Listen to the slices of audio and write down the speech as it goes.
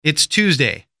It's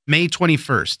Tuesday, May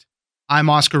 21st.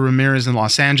 I'm Oscar Ramirez in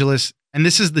Los Angeles, and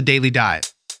this is the Daily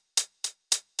Dive.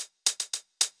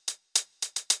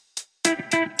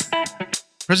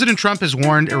 President Trump has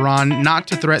warned Iran not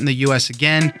to threaten the U.S.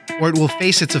 again, or it will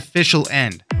face its official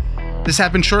end. This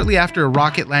happened shortly after a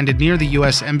rocket landed near the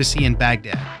U.S. Embassy in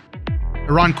Baghdad.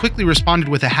 Iran quickly responded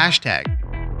with a hashtag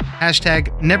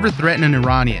never threaten an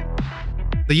Iranian.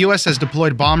 The U.S. has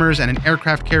deployed bombers and an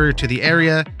aircraft carrier to the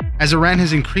area as Iran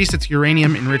has increased its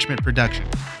uranium enrichment production.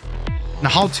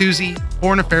 Nahal Tusi,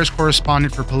 foreign affairs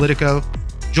correspondent for Politico,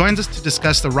 joins us to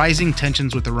discuss the rising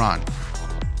tensions with Iran.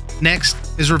 Next,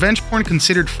 is revenge porn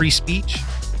considered free speech?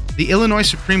 The Illinois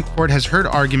Supreme Court has heard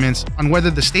arguments on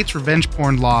whether the state's revenge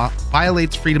porn law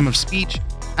violates freedom of speech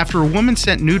after a woman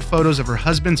sent nude photos of her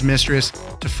husband's mistress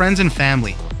to friends and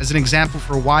family as an example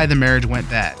for why the marriage went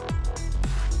bad.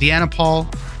 Deanna Paul,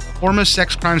 former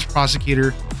sex crimes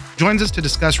prosecutor, joins us to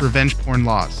discuss revenge porn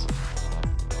laws.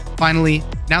 Finally,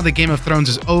 now that Game of Thrones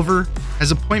is over,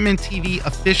 has Appointment TV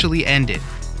officially ended?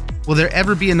 Will there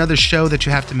ever be another show that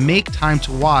you have to make time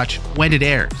to watch when it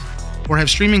airs? Or have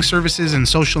streaming services and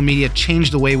social media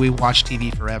changed the way we watch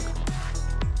TV forever?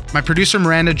 My producer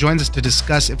Miranda joins us to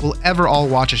discuss if we'll ever all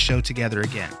watch a show together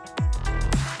again.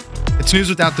 It's news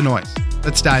without the noise.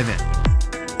 Let's dive in.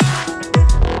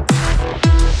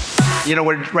 You know,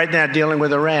 we're right now dealing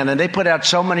with Iran, and they put out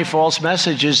so many false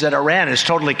messages that Iran is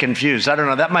totally confused. I don't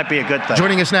know. That might be a good thing.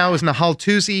 Joining us now is Nahal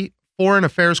Tusi, foreign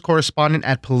affairs correspondent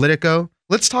at Politico.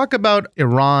 Let's talk about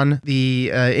Iran,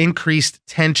 the increased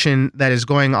tension that is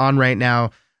going on right now.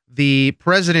 The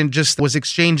president just was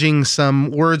exchanging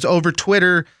some words over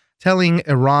Twitter, telling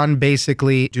Iran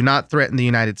basically, do not threaten the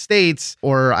United States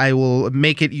or I will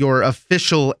make it your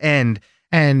official end.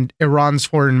 And Iran's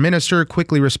foreign minister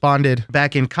quickly responded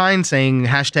back in kind, saying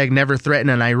hashtag never threaten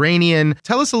an Iranian.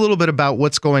 Tell us a little bit about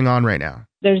what's going on right now.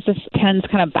 There's this tense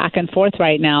kind of back and forth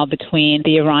right now between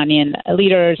the Iranian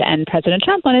leaders and President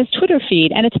Trump on his Twitter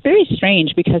feed. And it's very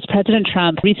strange because President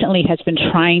Trump recently has been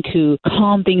trying to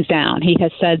calm things down. He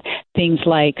has said things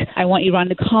like, I want Iran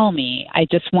to call me. I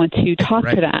just want to talk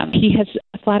to them. He has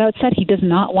flat out said he does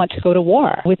not want to go to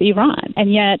war with Iran.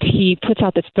 And yet he puts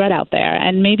out this threat out there.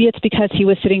 And maybe it's because he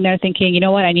was sitting there thinking, you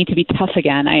know what, I need to be tough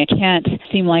again. I can't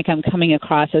seem like I'm coming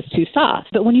across as too soft.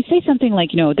 But when you say something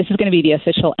like, this is going to be the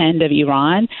official end of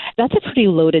Iran, that's a pretty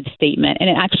loaded statement. And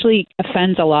it actually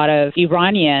offends a lot of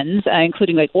Iranians,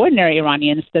 including like ordinary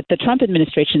Iranians, that the Trump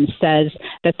administration says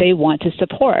that they want to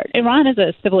support. Iran is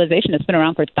a civilization that's been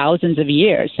around for thousands of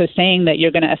years. So saying that you're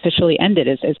going to officially end it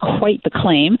is quite the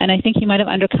claim. And I think he might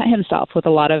have undercut himself with a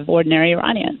lot of ordinary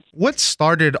Iranians. What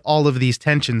started all of these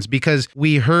tensions? Because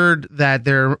we heard that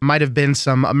there might have been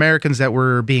some Americans that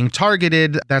were being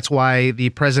targeted. That's why the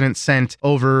president sent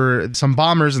over some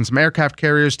bombers and some aircraft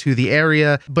carriers to the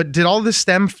area. But did all this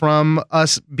stem from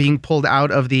us being pulled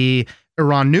out of the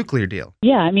Iran nuclear deal?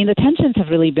 Yeah, I mean, the tensions have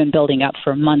really been building up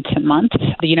for months and months.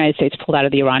 The United States pulled out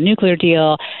of the Iran nuclear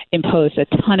deal, imposed a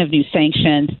ton of new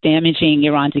sanctions, damaging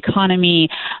Iran's economy.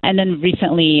 And then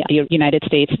recently, the United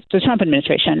States, the Trump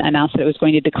administration, announced that it was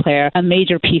going to declare a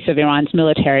major piece of Iran's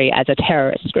military as a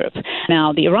terrorist group.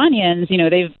 Now, the Iranians,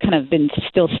 they've kind of been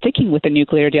still sticking with the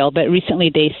nuclear deal, but recently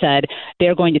they said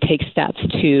they're going to take steps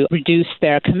to reduce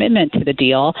their commitment to the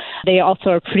deal. They also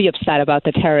are pretty upset about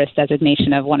the terrorist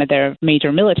designation of one of their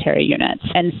major military units.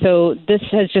 And so this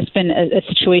has just been a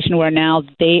situation where now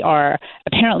they are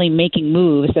apparently making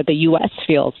moves that the U.S.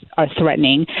 feels are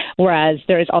threatening, whereas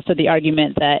there is also the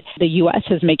argument that the U.S.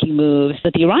 is making moves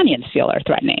that the Iranians feel are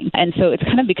threatening. And so it's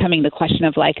kind of becoming the question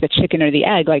of like the chicken or the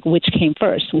egg, like which came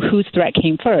first, whose threat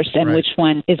came first, and which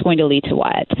one is going to lead to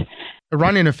what.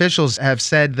 Iranian officials have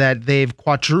said that they've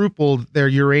quadrupled their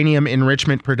uranium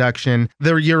enrichment production.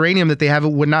 The uranium that they have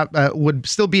would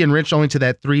still be enriched only to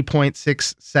that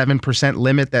 3.67%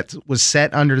 limit that was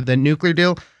set under the nuclear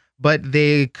deal, but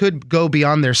they could go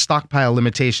beyond their stockpile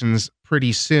limitations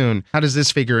pretty soon. How does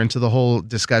this figure into the whole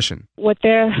discussion? What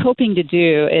they're hoping to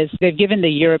do is they've given the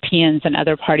Europeans and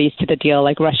other parties to the deal,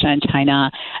 like Russia and China,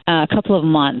 a couple of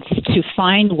months to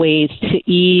find ways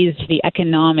to ease the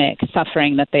economic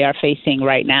suffering that they are facing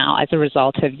right now as a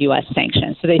result of U.S.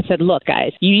 sanctions. So they said, look,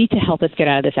 guys, you need to help us get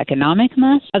out of this economic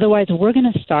mess. Otherwise, we're going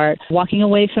to start walking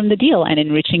away from the deal and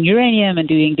enriching uranium and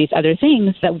doing these other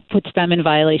things that puts them in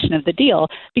violation of the deal.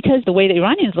 Because the way the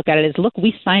Iranians look at it is, look,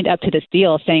 we signed up to this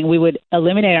deal saying we would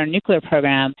eliminate our nuclear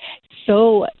program,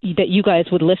 so that you guys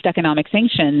would lift economic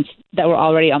sanctions that were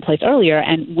already on place earlier,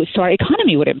 and so our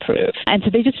economy would improve. And so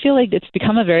they just feel like it's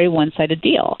become a very one-sided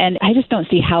deal. And I just don't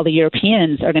see how the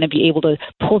Europeans are going to be able to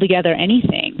pull together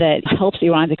anything that helps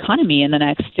Iran's economy in the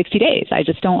next 60 days. I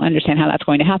just don't understand how that's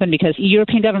going to happen, because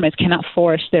European governments cannot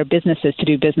force their businesses to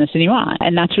do business in Iran.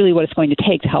 And that's really what it's going to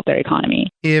take to help their economy.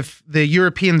 If the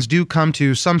Europeans do come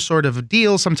to some sort of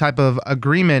deal, some type of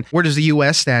agreement, where does the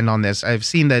U.S. stand on this? I've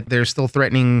seen that they're still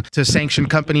threatening to sanction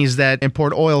companies that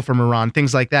import oil from Iran,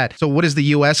 things like that. So what is the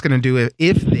U.S. going to do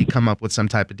if they come up with some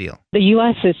type of deal? The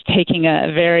U.S. is taking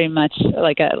a very much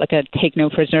like a take no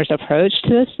prisoners approach to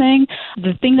this thing.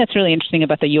 The thing that's really interesting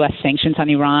about the U.S. sanctions on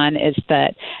Iran is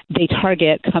that they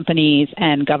target companies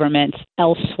and governments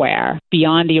elsewhere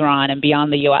beyond Iran and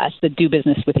beyond the U.S. that do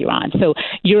business with Iran. So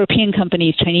European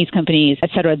companies, Chinese companies, et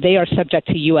cetera, they are subject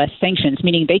to U.S. sanctions,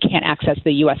 meaning they can't access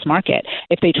the U.S. market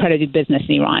if they try to do business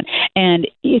in Iran. And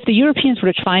if the Europeans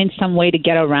were to find some way to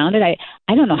get around it,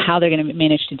 I don't know how they're going to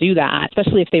manage to do that,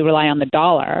 especially if they rely on the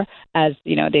dollar as,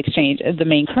 the exchange, the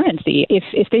main currency.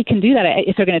 If they can do that,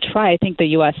 if they're going to try, I think the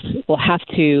U.S. will have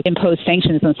to impose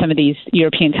sanctions on some of these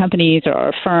European companies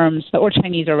or firms, or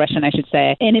Chinese or Russian, I should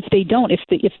say. And if they don't,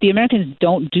 if the Americans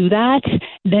don't do that,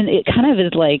 then it kind of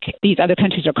is like these other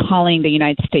countries are calling the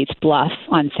United States bluff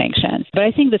on sanctions. But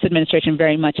I think this administration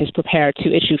very much is prepared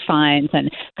to issue fines and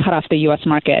cut off the U.S.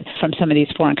 market from some of these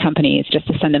foreign companies just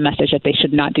to send a message that they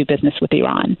should not do business with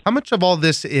Iran. How much of all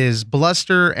this is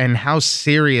bluster, and how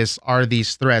serious are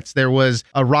these threats? There was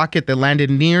a rocket that landed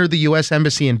near the U.S.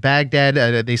 Embassy in Baghdad.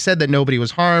 They said that nobody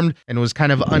was harmed, and it was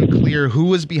kind of unclear who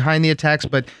was behind the attacks,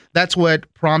 but that's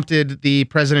what prompted the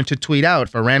president to tweet out,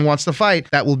 if Iran wants to fight,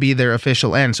 that will be their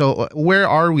official end. So where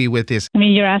are we with this? I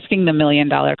mean, you're asking the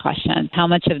million-dollar question. How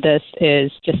much of this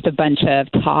is just a bunch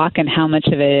of talk, and how much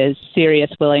of it is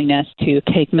serious willingness to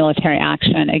take military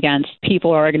action against people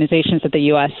or organizations that the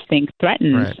U.S. think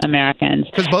threatens Americans?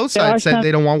 Because both sides said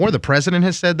they don't want war. The president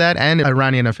has said that, and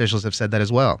Iranian officials have said that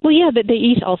as well. Well, yeah, but they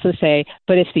each also say,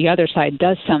 but if the other side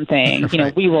does something,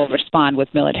 we will respond with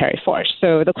military force.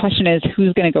 So the question is,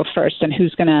 who's going to go first, and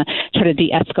who's going to try to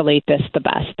de-escalate this the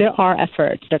best? There are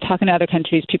efforts. They're talking to other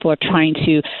countries. People are trying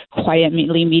to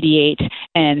quietly mediate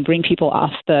and bring people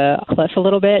off the cliff a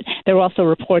little bit. There were also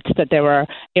reports that there were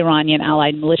Iranian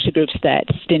allied militia groups that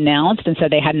denounced and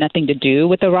said they had nothing to do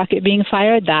with the rocket being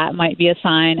fired. That might be a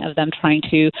sign of them trying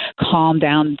to calm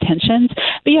down tensions.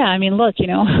 But yeah, I mean, look,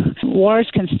 wars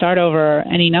can start over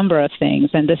any number of things.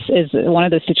 And this is one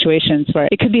of those situations where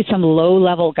it could be some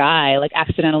low-level guy, like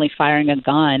accidentally firing a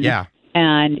gun. Yeah.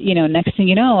 And, next thing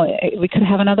you know, we could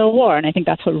have another war. And I think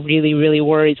that's what really, really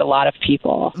worries a lot of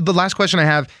people. The last question I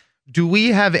have, do we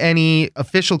have any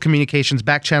official communications,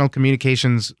 back-channel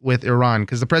communications with Iran?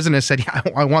 Because the president has said, yeah,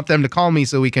 I want them to call me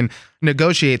so we can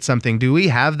negotiate something. Do we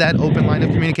have that open line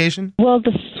of communication? Well,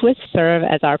 the Swiss serve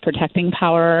as our protecting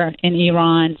power in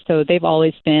Iran, so they've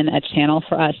always been a channel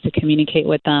for us to communicate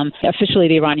with them. Officially,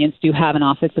 the Iranians do have an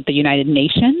office at the United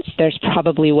Nations. There's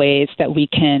probably ways that we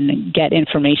can get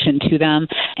information to them.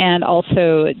 And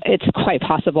also, it's quite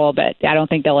possible, but I don't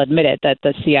think they'll admit it, that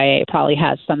the CIA probably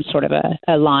has some sort of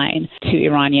a line to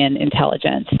Iranian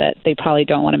intelligence that they probably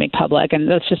don't want to make public. And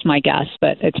that's just my guess,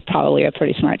 but it's probably a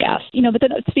pretty smart guess. But then,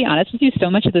 to be honest with you,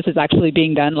 so much of this is actually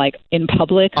being done like in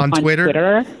public on Twitter.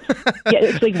 Yeah,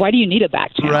 it's like, why do you need a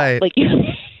back channel? Right. Like,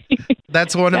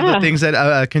 that's one of the things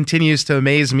that continues to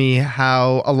amaze me,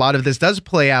 how a lot of this does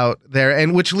play out there,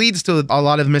 and which leads to a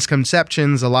lot of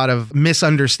misconceptions, a lot of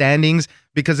misunderstandings,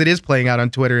 because it is playing out on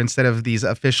Twitter instead of these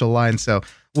official lines. So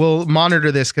we'll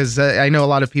monitor this, because I know a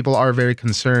lot of people are very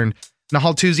concerned.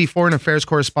 Nahal Tuzi, foreign affairs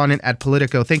correspondent at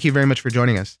Politico, thank you very much for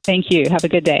joining us. Thank you. Have a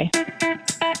good day.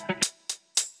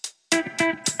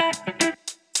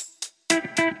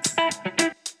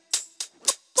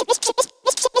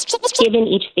 Given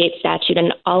each state statute,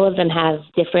 and all of them have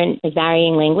different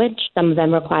varying language. Some of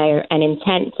them require an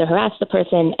intent to harass the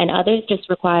person, and others just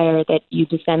require that you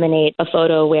disseminate a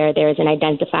photo where there is an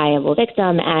identifiable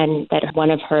victim and that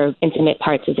one of her intimate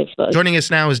parts is exposed. Joining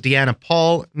us now is Deanna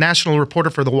Paul, national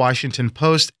reporter for The Washington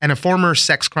Post and a former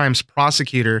sex crimes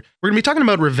prosecutor. We're going to be talking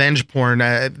about revenge porn.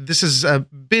 This has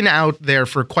been out there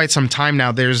for quite some time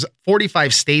now. There's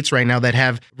 45 states right now that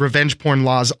have revenge porn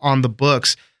laws on the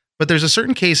books. But there's a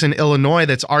certain case in Illinois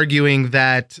that's arguing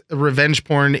that revenge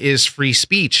porn is free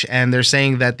speech, and they're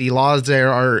saying that the laws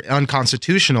there are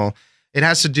unconstitutional. It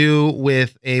has to do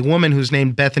with a woman who's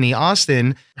named Bethany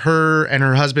Austin. Her and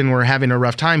her husband were having a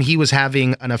rough time. He was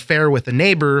having an affair with a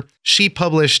neighbor. She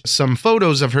published some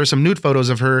photos of her, some nude photos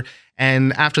of her,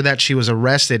 and after that, she was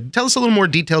arrested. Tell us a little more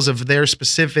details of their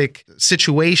specific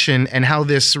situation and how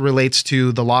this relates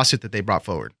to the lawsuit that they brought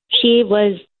forward. She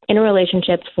was in a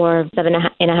relationship for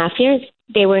 7.5 years.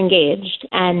 They were engaged,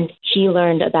 and she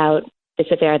learned about this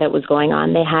affair that was going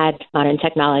on. They had modern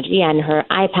technology, and her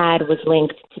iPad was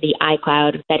linked to the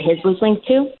iCloud that his was linked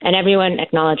to. And everyone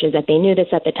acknowledges that they knew this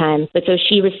at the time. But so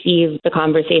she received the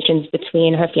conversations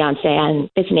between her fiance and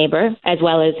this neighbor, as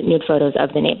well as nude photos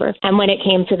of the neighbor. And when it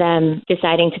came to them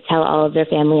deciding to tell all of their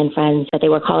family and friends that they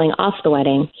were calling off the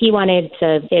wedding, he wanted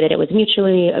to say that it was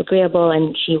mutually agreeable,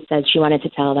 and she said she wanted to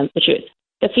tell them the truth.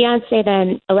 The fiancé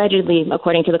then allegedly,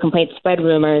 according to the complaint, spread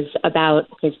rumors about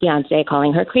his fiancée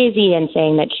calling her crazy and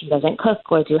saying that she doesn't cook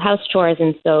or do house chores,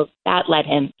 and so that led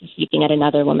him to sleeping at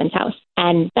another woman's house.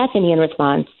 And Bethany, in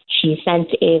response, she sent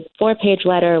a 4-page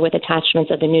letter with attachments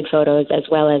of the nude photos as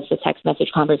well as the text message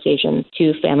conversations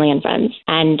to family and friends.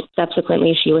 And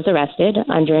subsequently, she was arrested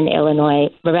under an Illinois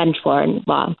revenge porn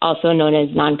law, also known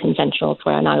as non-consensual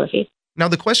pornography. Now,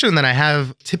 the question that I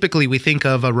have, typically we think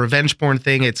of a revenge porn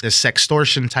thing. It's a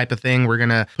sextortion type of thing. We're going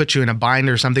to put you in a bind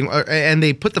or something. And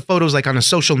they put the photos like on a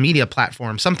social media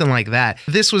platform, something like that.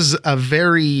 This was a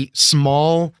very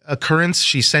small occurrence.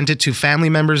 She sent it to family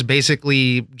members,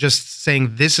 basically just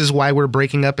saying, this is why we're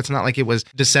breaking up. It's not like it was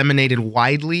disseminated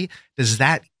widely. Does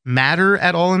that matter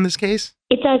at all in this case?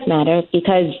 It does matter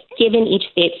because given each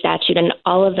state statute, and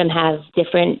all of them have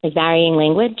different varying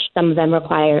language, some of them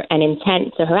require an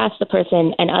intent to harass the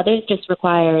person, and others just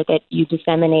require that you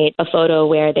disseminate a photo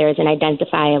where there is an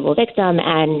identifiable victim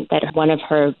and that one of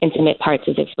her intimate parts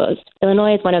is exposed.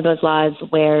 Illinois is one of those laws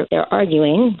where they're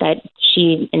arguing that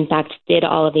she, in fact, did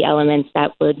all of the elements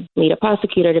that would lead a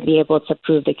prosecutor to be able to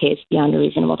prove the case beyond a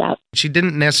reasonable doubt. She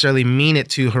didn't necessarily mean it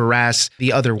to harass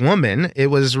the other woman. It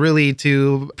was really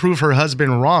to prove her husband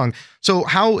wrong. So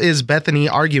how is Bethany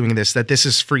arguing this, that this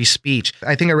is free speech?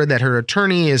 I think I read that her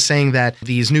attorney is saying that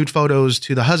these nude photos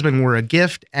to the husband were a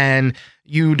gift and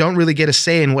you don't really get a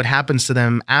say in what happens to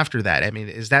them after that. I mean,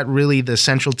 is that really the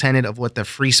central tenet of what the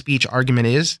free speech argument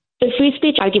is? The free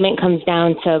speech argument comes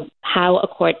down to how a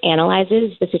court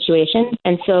analyzes the situation.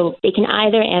 And so they can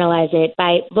either analyze it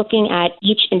by looking at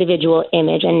each individual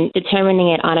image and determining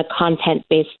it on a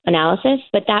content-based analysis,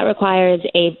 but that requires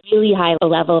a really high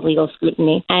level of legal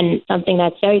scrutiny and something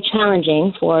that's very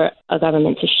challenging for a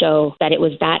government to show that it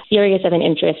was that serious of an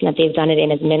interest and that they've done it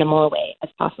in as minimal a way as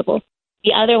possible.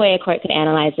 The other way a court could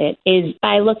analyze it is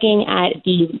by looking at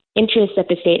the interest that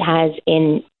the state has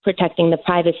in protecting the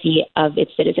privacy of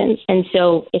its citizens. And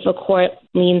so if a court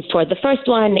leans toward the first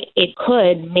one, it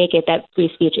could make it that free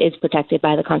speech is protected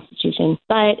by the Constitution.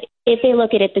 But if they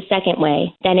look at it the second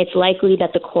way, then it's likely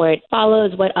that the court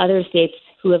follows what other states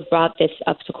who have brought this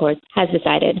up to court has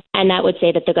decided. And that would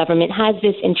say that the government has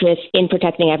this interest in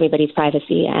protecting everybody's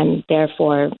privacy, and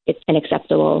therefore it's an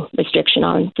acceptable restriction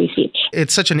on free speech.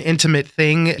 It's such an intimate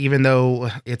thing, even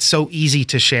though it's so easy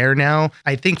to share now.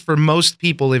 I think for most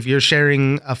people, if you're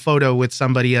sharing a photo with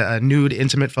somebody, a nude,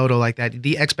 intimate photo like that,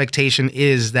 the expectation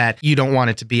is that you don't want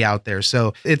it to be out there.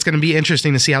 So it's going to be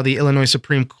interesting to see how the Illinois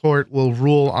Supreme Court will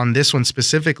rule on this one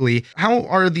specifically. How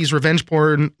are these revenge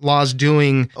porn laws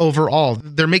doing overall?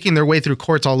 They're making their way through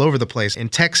courts all over the place. In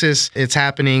Texas, it's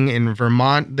happening. In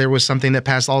Vermont, there was something that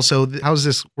passed also. How's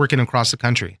this working across the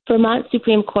country? Vermont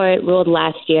Supreme Court ruled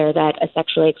last year that a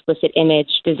sexually explicit image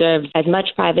deserves as much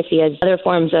privacy as other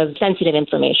forms of sensitive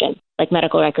information, like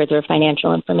medical records or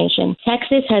financial information.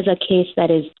 Texas has a case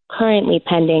that is currently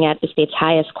pending at the state's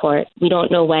highest court. We don't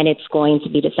know when it's going to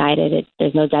be decided.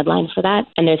 There's no deadline for that.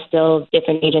 And there's still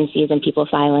different agencies and people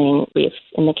filing briefs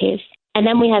in the case. And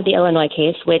then we have the Illinois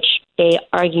case, which they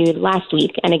argued last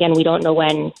week. And again, we don't know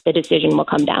when the decision will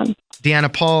come down.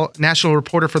 Deanna Paul, national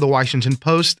reporter for The Washington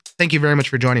Post. Thank you very much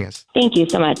for joining us. Thank you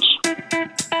so much.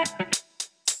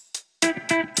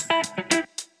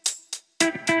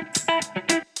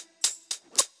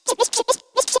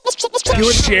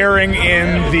 You're sharing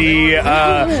in the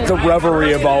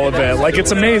revelry of all of it. Like, it's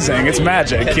amazing. It's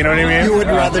magic. You know what I mean? You would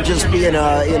rather just be in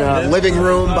a living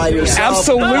room by yourself?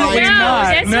 Absolutely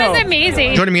not. This was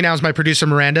amazing. Joining me now is my producer,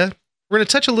 Miranda. We're going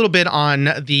to touch a little bit on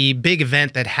the big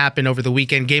event that happened over the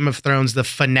weekend, Game of Thrones, the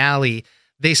finale.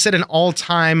 They set an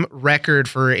all-time record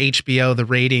for HBO, the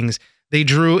ratings. They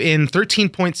drew in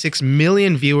 13.6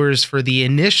 million viewers for the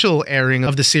initial airing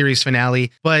of the series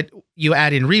finale, but you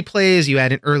add in replays, you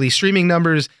add in early streaming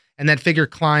numbers, and that figure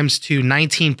climbs to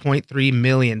 19.3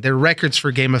 million. They're records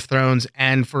for Game of Thrones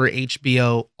and for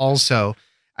HBO also.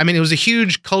 I mean, it was a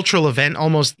huge cultural event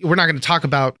almost. We're not going to talk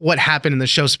about what happened in the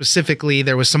show specifically.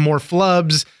 There was some more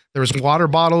flubs. There was water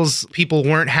bottles. People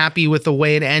weren't happy with the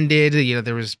way it ended.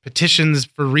 There was petitions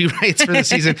for rewrites for the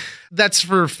season. That's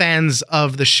for fans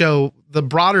of the show. The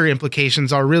broader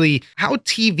implications are really how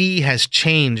TV has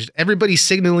changed. Everybody's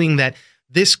signaling that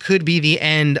this could be the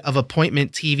end of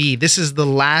appointment TV. This is the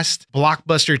last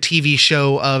blockbuster TV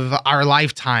show of our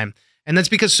lifetime. And that's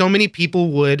because so many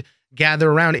people would gather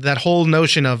around it. That whole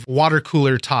notion of water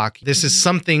cooler talk. This is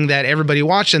something that everybody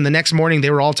watched, and the next morning they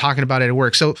were all talking about it at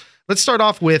work. So let's start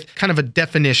off with kind of a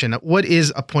definition. What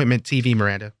is appointment TV,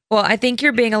 Miranda? Well, I think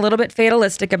you're being a little bit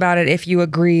fatalistic about it if you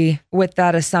agree with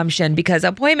that assumption, because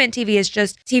appointment TV is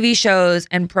just TV shows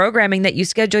and programming that you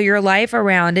schedule your life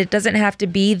around. It doesn't have to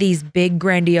be these big,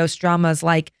 grandiose dramas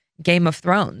like Game of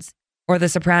Thrones or The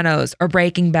Sopranos or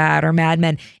Breaking Bad or Mad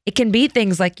Men. It can be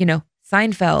things like,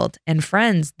 Seinfeld and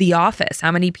Friends, The Office.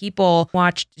 How many people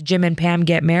watched Jim and Pam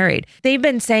get married? They've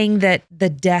been saying that the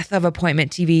death of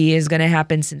appointment TV is going to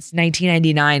happen since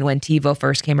 1999 when TiVo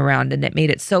first came around, and it made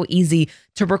it so easy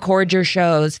to record your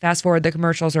shows, fast forward the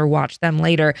commercials, or watch them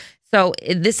later. So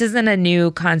this isn't a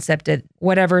new concept that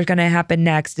whatever's going to happen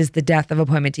next is the death of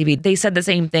appointment TV. They said the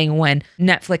same thing when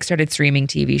Netflix started streaming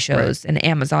TV shows and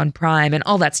Amazon Prime and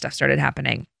all that stuff started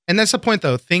happening. And that's the point,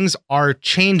 though. Things are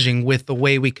changing with the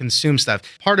way we consume stuff.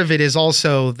 Part of it is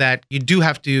also that you do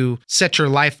have to set your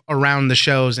life around the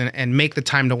shows and make the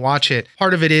time to watch it.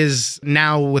 Part of it is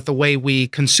now with the way we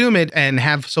consume it and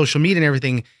have social media and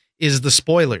everything is the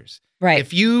spoilers. Right.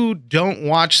 If you don't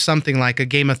watch something like a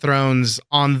Game of Thrones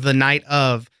on the night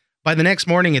of, by the next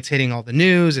morning, it's hitting all the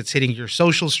news. It's hitting your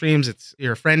social streams. It's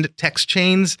your friend text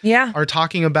chains are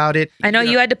talking about it. I know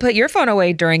you had to put your phone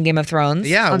away during Game of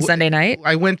Thrones on Sunday night.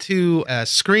 I went to a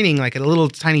screening like at a little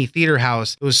tiny theater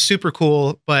house. It was super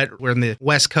cool, but we're in the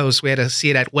West Coast. We had to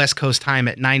see it at West Coast time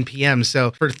at 9 p.m.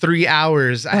 So for 3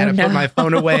 hours, I had to put my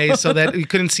phone away so that we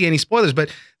couldn't see any spoilers.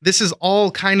 But this is all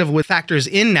kind of with factors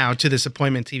in now to this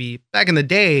appointment TV. Back in the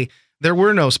day, there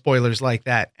were no spoilers like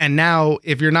that. And now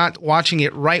if you're not watching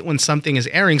it right when something is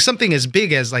airing, something as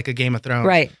big as like a Game of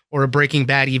Thrones or a Breaking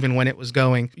Bad, even when it was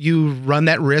going, you run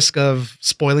that risk of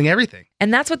spoiling everything.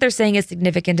 And that's what they're saying is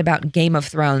significant about Game of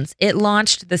Thrones. It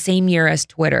launched the same year as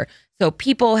Twitter. So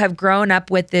people have grown up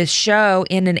with this show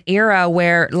in an era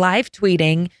where live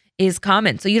tweeting is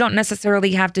common. So you don't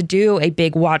necessarily have to do a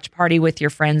big watch party with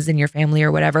your friends and your family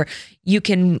or whatever. You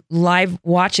can live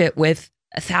watch it with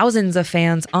thousands of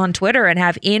fans on Twitter and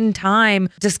have in-time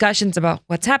discussions about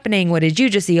what's happening. What did you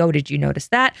just see? Oh, did you notice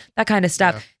that? That kind of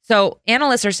stuff. Yeah. So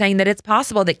analysts are saying that it's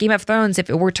possible that Game of Thrones, if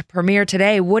it were to premiere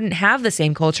today, wouldn't have the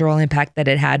same cultural impact that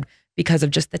it had because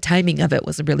of just the timing of it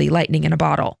was really lightning in a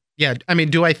bottle. Yeah. I mean,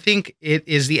 do I think it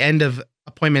is the end of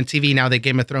appointment TV now that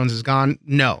Game of Thrones is gone?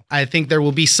 No. I think there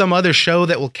will be some other show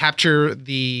that will capture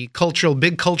the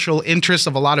big cultural interests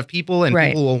of a lot of people, and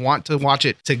people will want to watch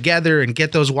it together and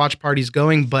get those watch parties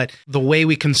going. But the way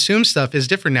we consume stuff is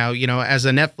different now. As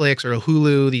a Netflix or a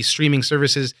Hulu, these streaming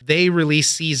services, they release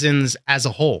seasons as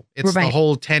a whole. It's the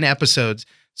whole 10 episodes.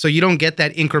 So you don't get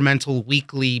that incremental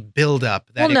weekly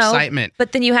buildup, that excitement.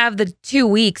 But then you have the 2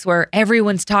 weeks where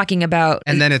everyone's talking about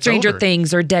and then it's Stranger over.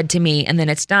 Things or Dead to Me, and then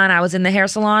it's done. I was in the hair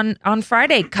salon on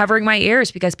Friday covering my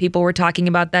ears because people were talking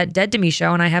about that Dead to Me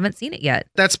show, and I haven't seen it yet.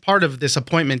 That's part of this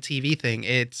appointment TV thing.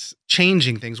 It's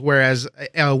changing things, whereas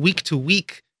a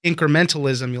week-to-week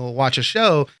incrementalism, you'll watch a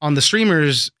show on the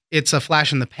streamers, it's a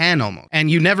flash in the pan almost.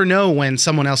 And you never know when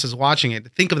someone else is watching it.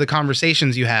 Think of the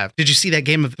conversations you have. Did you see that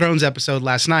Game of Thrones episode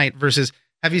last night versus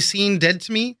have you seen Dead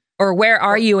to Me? Or where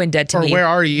are you in Dead to Me? Or where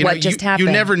are you? What just happened?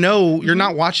 You never know. You're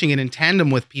not watching it in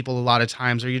tandem with people a lot of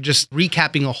times, or you're just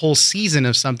recapping a whole season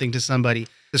of something to somebody.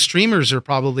 The streamers are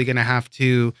probably going to have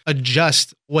to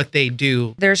adjust what they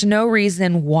do. There's no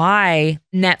reason why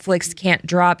Netflix can't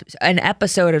drop an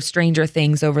episode of Stranger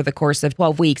Things over the course of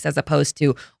 12 weeks as opposed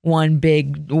to one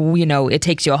big, it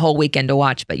takes you a whole weekend to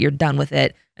watch, but you're done with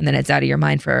it. And then it's out of your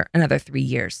mind for another 3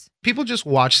 years. People just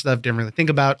watch stuff differently. Think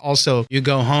about also, you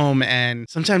go home and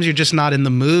sometimes you're just not in the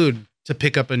mood to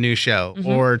pick up a new show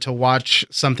or to watch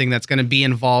something that's going to be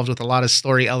involved with a lot of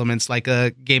story elements like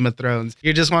a Game of Thrones.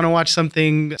 You just want to watch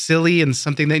something silly and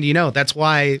something that That's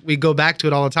why we go back to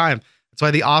it all the time. That's why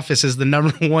The Office is the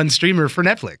 #1 streamer for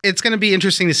Netflix. It's going to be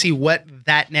interesting to see what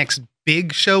that next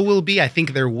big show will be. I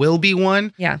think there will be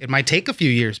one. Yeah. It might take a few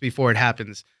years before it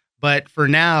happens. But for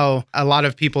now, a lot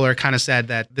of people are kind of sad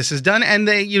that this is done, and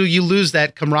you lose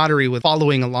that camaraderie with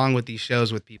following along with these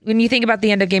shows with people. When you think about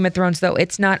the end of Game of Thrones, though,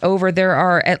 it's not over. There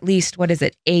are at least,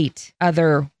 8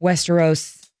 other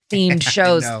Westeros themed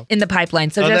shows in the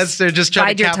pipeline. So they're just trying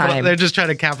bide your time. They're just trying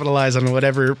to capitalize on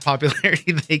whatever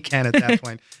popularity they can at that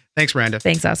point. Thanks, Miranda.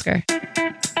 Thanks, Oscar.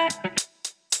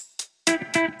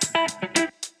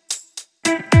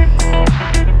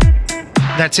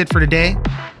 That's it for today.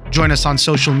 Join us on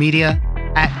social media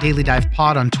at Daily Dive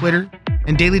Pod on Twitter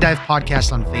and Daily Dive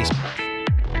Podcast on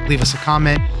Facebook. Leave us a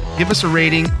comment, give us a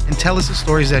rating, and tell us the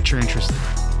stories that you're interested in.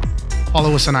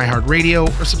 Follow us on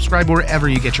iHeartRadio or subscribe wherever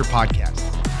you get your podcasts.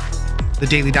 The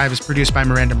Daily Dive is produced by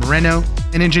Miranda Moreno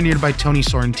and engineered by Tony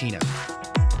Sorrentino.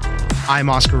 I'm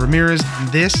Oscar Ramirez, and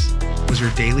this was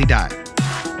your Daily Dive.